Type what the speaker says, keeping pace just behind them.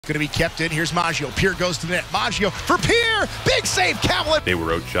Going to be kept in. Here's Maggio. Pierre goes to the net. Maggio for Pierre. Big save, Cavalin. They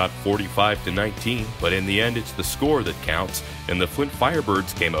were outshot 45-19, but in the end, it's the score that counts, and the Flint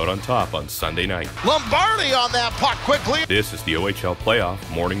Firebirds came out on top on Sunday night. Lombardi on that puck quickly. This is the OHL Playoff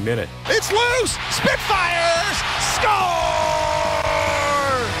Morning Minute. It's loose. Spitfires score!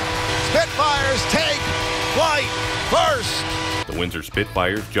 Spitfires take flight first. The Windsor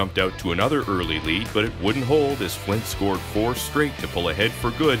Spitfires jumped out to another early lead, but it wouldn't hold as Flint scored 4 straight to pull ahead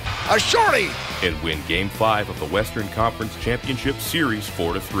for good. A shorty! And win Game 5 of the Western Conference Championship Series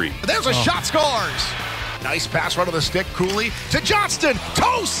 4-3. There's a shot, scores! Nice pass right on the stick, Cooley to Johnston,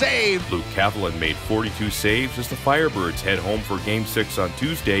 toe save! Luke Cavalin made 42 saves as the Firebirds head home for Game 6 on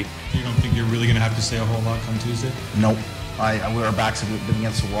Tuesday. You don't think you're really going to have to say a whole lot come Tuesday? Nope. Our backs have been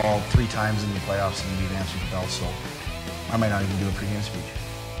against the wall 3 times in the playoffs and we've answered the bell, so I might not even do a pregame speech.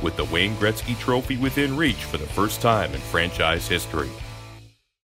 With the Wayne Gretzky Trophy within reach for the first time in franchise history.